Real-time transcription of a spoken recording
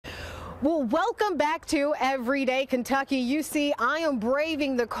Well, welcome back to Everyday Kentucky. You see, I am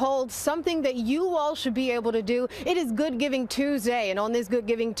braving the cold, something that you all should be able to do. It is Good Giving Tuesday, and on this Good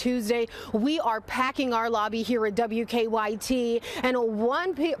Giving Tuesday, we are packing our lobby here at WKYT, and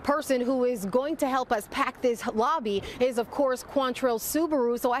one person who is going to help us pack this lobby is, of course, Quantrell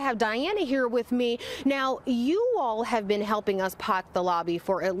Subaru. So I have Diana here with me. Now, you all have been helping us pack the lobby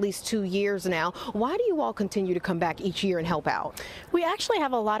for at least 2 years now. Why do you all continue to come back each year and help out? We actually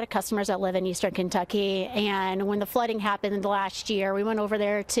have a lot of customers that live in Eastern Kentucky, and when the flooding happened last year, we went over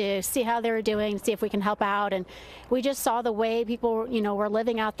there to see how they were doing, see if we can help out, and we just saw the way people, were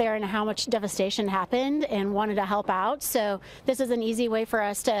living out there and how much devastation happened and wanted to help out. So this is an easy way for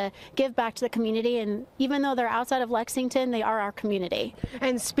us to give back to the community, and even though they're outside of Lexington, they are our community.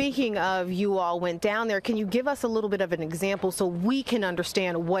 And speaking of, you all went down there, can you give us a little bit of an example so we can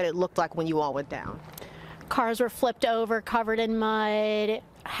understand what it looked like when you all went down? Cars were flipped over, covered in mud.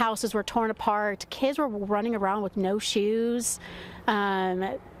 Houses were torn apart. Kids were running around with no shoes. We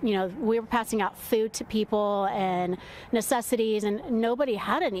were passing out food to people and necessities, and nobody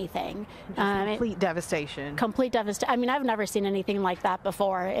had anything. Complete devastation. Complete devastation. I mean, I've never seen anything like that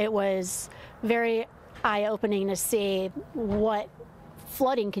before. It was very eye-opening to see what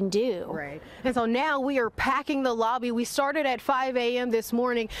flooding can do. Right. And so now we are packing the lobby. We started at 5 a.m. this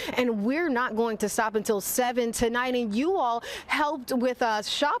morning, and we're not going to stop until 7 tonight. And you all helped with a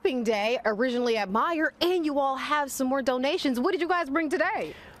shopping day originally at Meyer, and you all have some more donations. What did you guys bring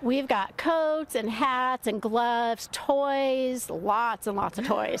today? We've got coats and hats and gloves, toys, lots and lots of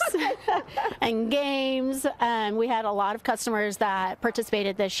toys, and games. We had a lot of customers that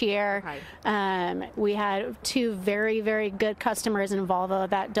participated this year. Right. We had 2 very, very good customers in Volvo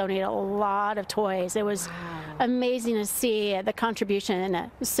that donated a lot of toys. It was amazing to see the contribution,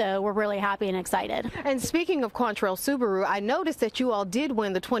 so we're really happy and excited. And speaking of Quantrell Subaru, I noticed that you all did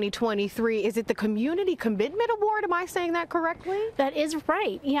win the 2023, is it the Community Commitment Award? Am I saying that correctly? That is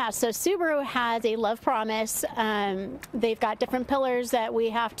right. Yeah, so Subaru has a love promise. They've got different pillars that we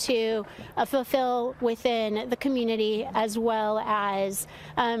have to fulfill within the community, as well as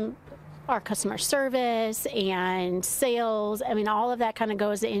our customer service and sales. I mean, all of that kind of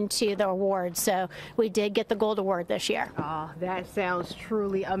goes into the award. So we did get the gold award this year. Oh, that sounds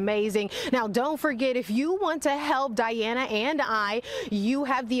truly amazing. Now, don't forget, if you want to help Diana and I, you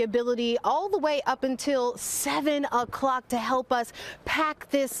have the ability all the way up until 7 o'clock to help us pack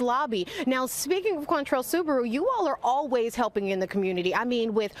this lobby. Now, speaking of Quantrell Subaru, you all are always helping in the community. I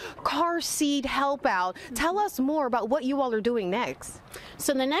mean, with car seat help out. Tell us more about what you all are doing next.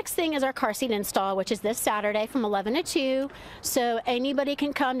 So the next thing is our car seat install, which is this Saturday from 11 to 2. So anybody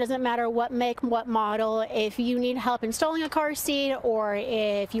can come, doesn't matter what make, what model. If you need help installing a car seat, or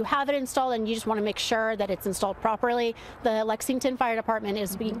if you have it installed and you just want to make sure that it's installed properly, the Lexington Fire Department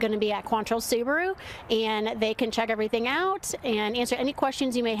is going to be at Quantrell Subaru, and they can check everything out and answer any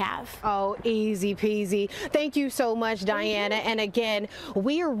questions you may have. Oh, easy peasy. Thank you so much, Diana. And again,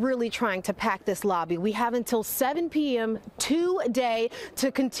 we are really trying to pack this lobby. We have until 7 p.m. today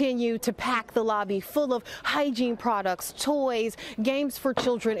to continue to pack the lobby full of hygiene products, toys, games for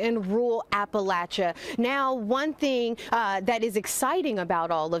children in rural Appalachia. Now, one thing that is exciting about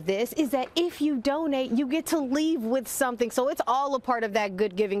all of this is that if you donate, you get to leave with something. So it's all a part of that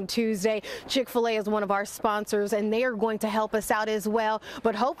Good Giving Tuesday. Chick-fil-A is one of our sponsors, and they are going to help us out as well.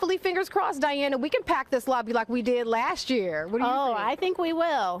 But hopefully, fingers crossed, Diana, we can pack this lobby like we did last year. What do you think? I think we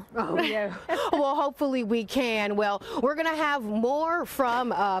will. Oh, yeah. Well, hopefully we can. Well, we're going to have more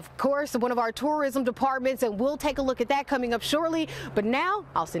from, of course, one of our tourism departments, and we'll take a look at that coming up shortly. But now,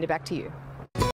 I'll send it back to you.